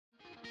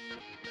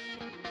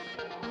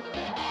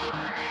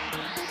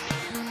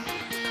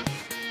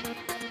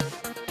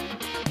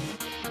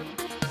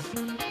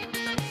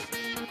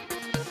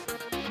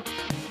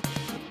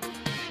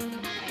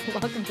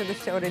Welcome to the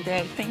show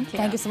today. Thank you.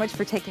 Thank you so much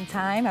for taking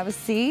time. Have a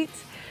seat.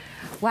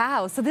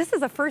 Wow, so this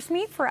is a first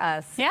meet for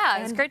us. Yeah,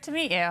 it's great to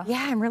meet you.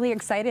 Yeah, I'm really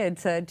excited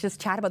to just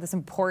chat about this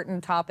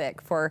important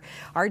topic for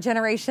our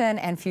generation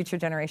and future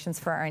generations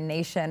for our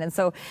nation. And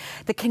so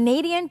the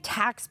Canadian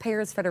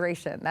Taxpayers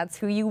Federation, that's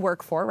who you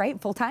work for,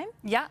 right? Full-time?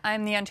 Yeah,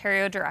 I'm the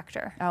Ontario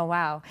director. Oh,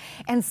 wow.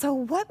 And so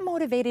what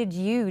motivated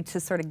you to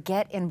sort of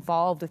get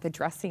involved with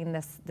addressing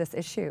this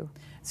issue?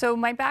 So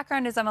my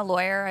background is I'm a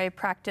lawyer. I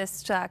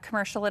practiced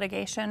commercial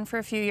litigation for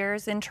a few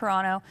years in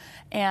Toronto,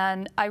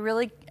 and I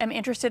really am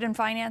interested in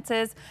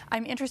finances.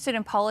 I'm interested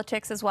in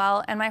politics as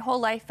well, and my whole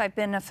life I've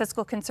been a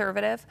fiscal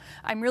conservative.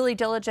 I'm really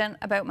diligent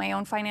about my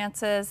own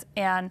finances,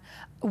 and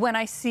when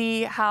I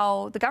see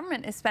how the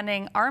government is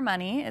spending our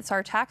money, it's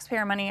our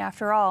taxpayer money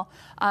after all,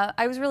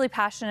 I was really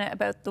passionate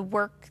about the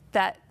work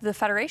that the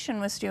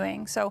Federation was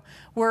doing. So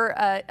we're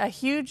a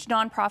huge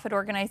nonprofit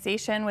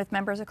organization with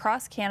members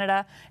across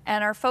Canada,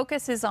 and our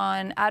focus is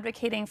on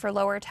advocating for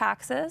lower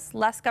taxes,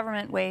 less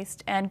government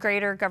waste, and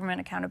greater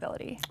government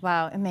accountability.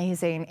 Wow,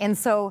 amazing. And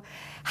so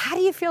how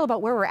do you feel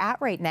about where we're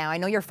at right now? I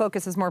know your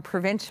focus is more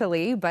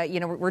provincially, but you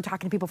know, we're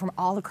talking to people from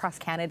all across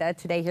Canada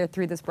today here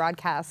through this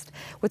broadcast.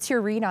 What's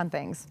your read on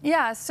things?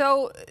 Yeah,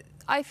 so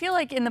I feel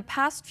like in the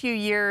past few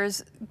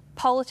years,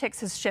 politics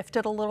has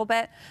shifted a little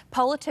bit.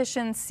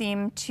 Politicians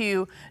seem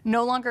to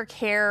no longer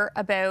care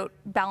about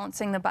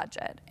balancing the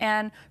budget.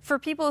 And for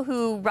people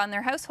who run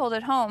their household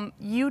at home,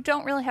 you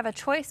don't really have a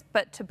choice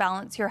but to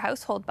balance your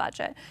household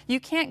budget. You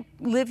can't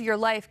live your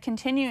life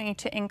continuing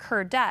to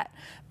incur debt.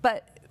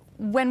 But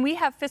when we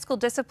have fiscal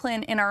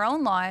discipline in our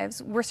own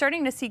lives, we're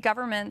starting to see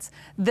governments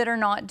that are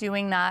not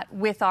doing that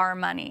with our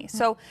money.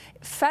 So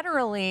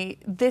federally,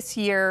 this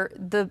year,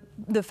 the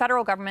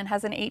federal government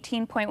has an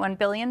 $18.1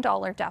 billion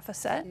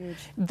deficit.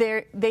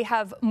 They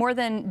have more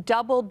than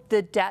doubled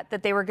the debt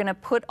that they were going to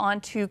put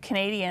onto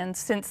Canadians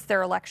since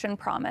their election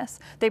promise.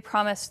 They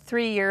promised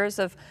 3 years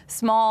of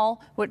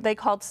small, what they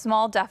called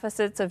small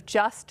deficits of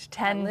just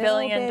 $10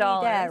 billion.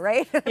 Debt,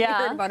 right?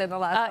 Yeah. We heard about it in the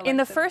last election. In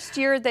the first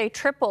year, they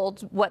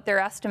tripled what their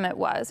estimate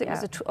was. It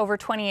was over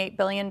 $28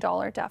 billion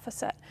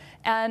deficit.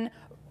 And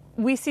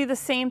we see the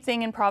same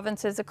thing in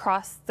provinces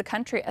across the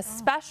country,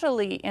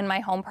 especially in my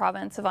home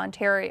province of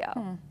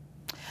Ontario.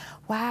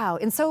 Wow.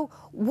 And so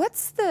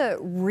what's the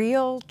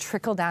real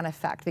trickle-down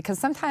effect? Because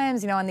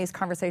sometimes, you know, in these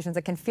conversations,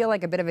 it can feel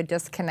like a bit of a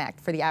disconnect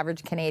for the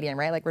average Canadian,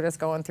 right? Like we're just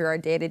going through our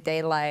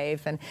day-to-day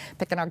life and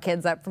picking our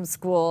kids up from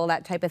school,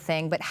 that type of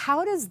thing. But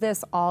how does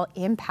this all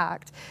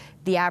impact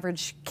the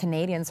average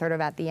Canadian sort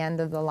of at the end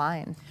of the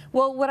line?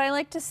 Well, what I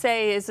like to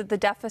say is that the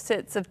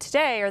deficits of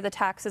today are the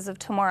taxes of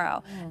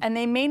tomorrow. And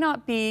they may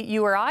not be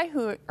you or I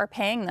who are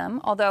paying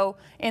them, although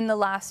in the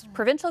last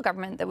provincial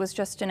government that was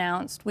just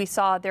announced, we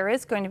saw there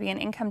is going to be an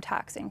income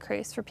tax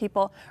increase for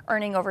people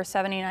earning over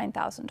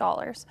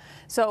 $79,000.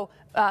 So,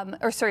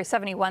 or sorry,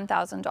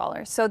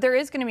 $71,000. So there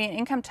is going to be an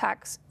income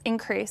tax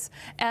increase.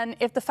 And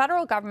if the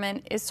federal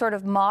government is sort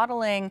of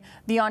modeling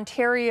the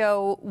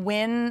Ontario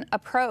win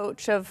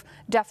approach of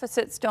deficits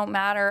don't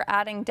matter,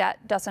 adding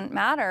debt doesn't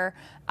matter,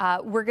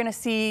 we're going to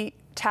see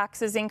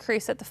taxes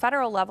increase at the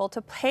federal level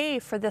to pay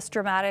for this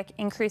dramatic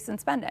increase in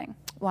spending.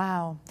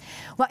 Wow.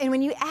 Well, and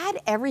when you add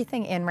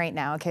everything in right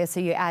now, okay, so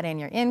you add in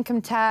your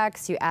income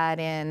tax, you add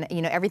in,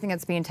 you know, everything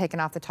that's being taken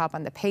off the top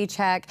on the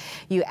paycheck,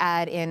 you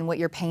add in what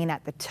you're paying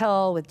at the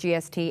till with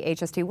GST,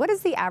 HST, what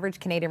is the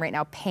average Canadian right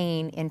now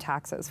paying in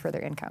taxes for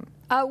their income?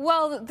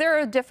 Well, there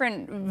are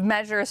different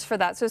measures for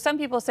that. So some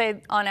people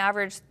say on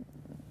average,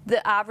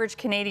 the average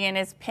Canadian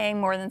is paying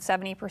more than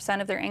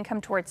 70% of their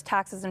income towards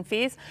taxes and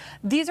fees.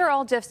 These are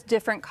all just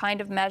different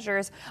kind of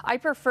measures. I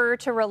prefer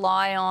to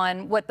rely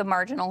on what the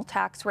marginal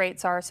tax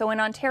rates are. So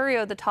in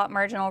Ontario, the top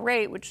marginal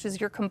rate, which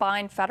is your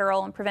combined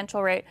federal and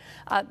provincial rate,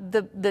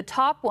 the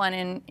top one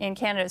in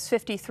Canada is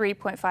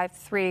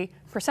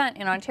 53.53%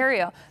 in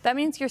Ontario. That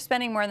means you're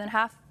spending more than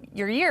half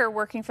your year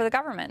working for the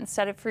government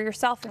instead of for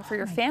yourself and for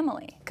your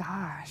family.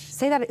 Gosh,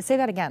 say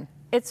that again.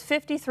 It's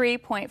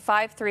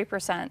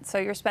 53.53%, so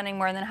you're spending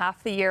more than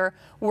half the year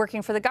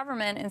working for the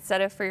government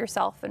instead of for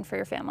yourself and for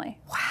your family.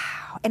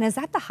 Wow, and is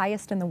that the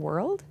highest in the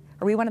world?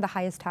 Are we one of the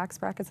highest tax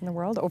brackets in the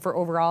world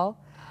overall?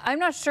 I'm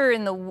not sure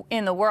in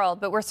the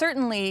world, but we're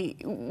certainly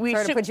we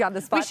Sorry should to put you on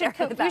the spot.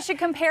 We should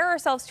compare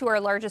ourselves to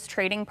our largest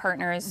trading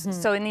partners.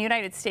 So in the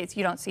United States,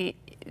 you don't see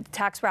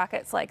tax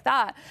brackets like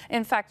that.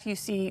 In fact, you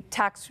see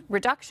tax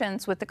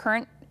reductions with the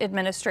current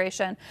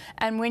administration.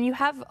 And when you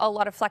have a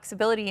lot of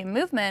flexibility and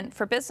movement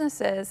for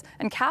businesses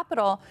and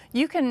capital,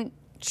 you can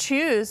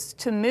choose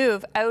to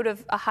move out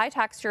of a high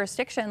tax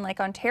jurisdiction like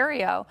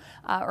Ontario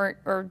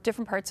or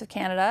different parts of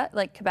Canada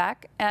like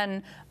Quebec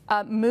and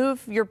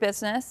move your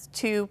business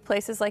to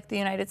places like the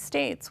United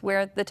States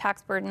where the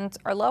tax burdens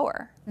are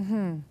lower.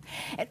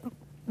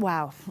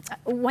 Wow.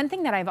 One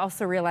thing that I've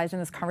also realized in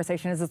this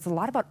conversation is it's a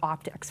lot about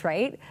optics,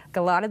 right? Like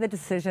a lot of the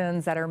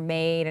decisions that are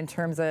made in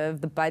terms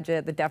of the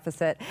budget, the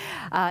deficit,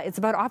 it's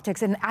about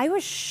optics. And I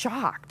was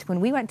shocked when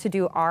we went to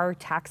do our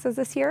taxes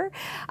this year.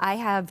 I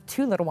have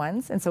 2 little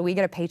ones, and so we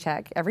get a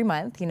paycheck every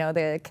month, you know,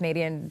 the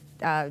Canadian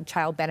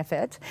child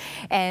benefit.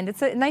 And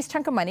it's a nice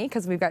chunk of money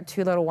because we've got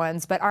 2 little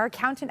ones. But our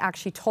accountant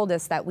actually told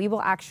us that we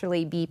will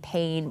actually be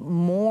paying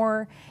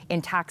more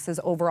in taxes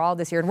overall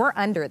this year. And we're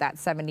under that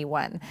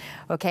 71,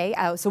 okay?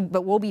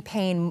 But we'll be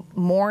paying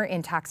more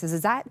in taxes.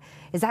 Is that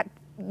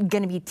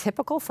going to be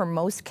typical for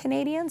most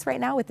Canadians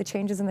right now with the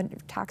changes in the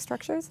tax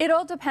structures? It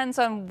all depends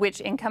on which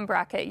income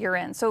bracket you're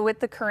in. So with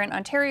the current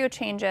Ontario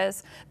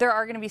changes, there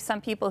are going to be some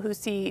people who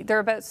see, there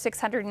are about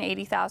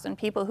 680,000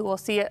 people who will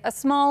see a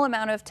small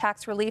amount of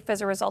tax relief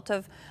as a result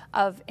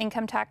of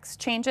income tax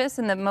changes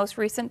in the most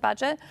recent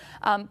budget.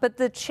 But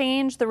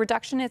the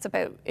reduction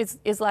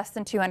is less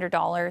than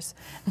 $200.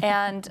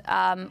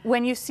 And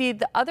when you see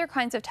the other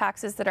kinds of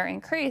taxes that are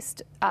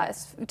increased,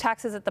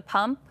 taxes at the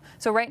pump,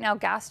 so right now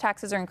gas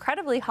taxes are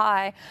incredibly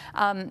high.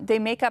 They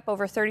make up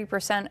over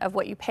 30% of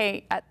what you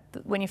pay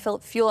when you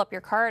fuel up your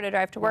car to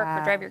drive to work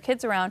or drive your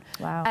kids around.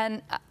 Wow.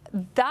 And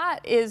that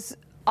is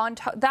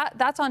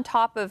that's on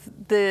top of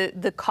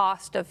the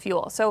cost of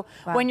fuel. So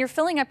when you're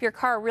filling up your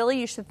car, really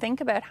you should think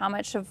about how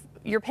much of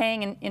you're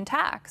paying in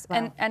tax.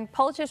 Wow. And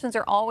politicians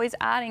are always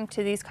adding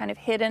to these kind of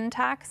hidden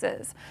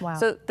taxes. Wow.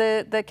 So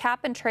the cap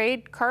and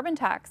trade carbon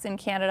tax in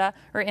Canada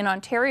or in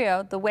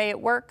Ontario, the way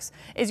it works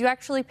is you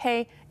actually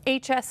pay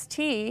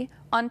HST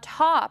on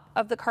top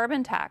of the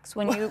carbon tax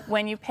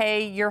when you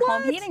pay your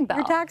home heating bill.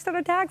 You're taxed on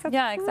a tax?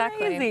 That's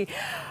exactly. Crazy.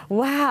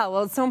 Wow.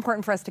 Well, it's so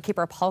important for us to keep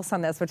our pulse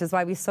on this, which is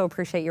why we so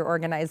appreciate your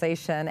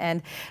organization.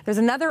 And there's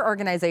another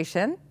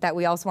organization that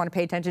we also want to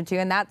pay attention to,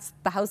 and that's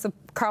the House of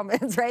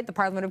Commons, right? The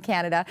Parliament of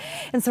Canada.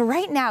 And so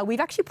right now,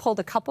 we've actually pulled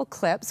a couple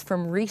clips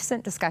from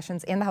recent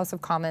discussions in the House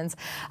of Commons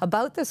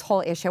about this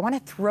whole issue. I want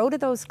to throw to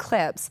those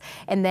clips,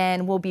 and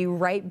then we'll be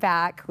right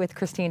back with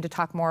Christine to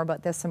talk more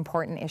about this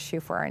important issue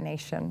for our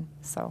nation.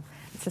 So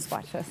let's just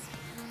watch this.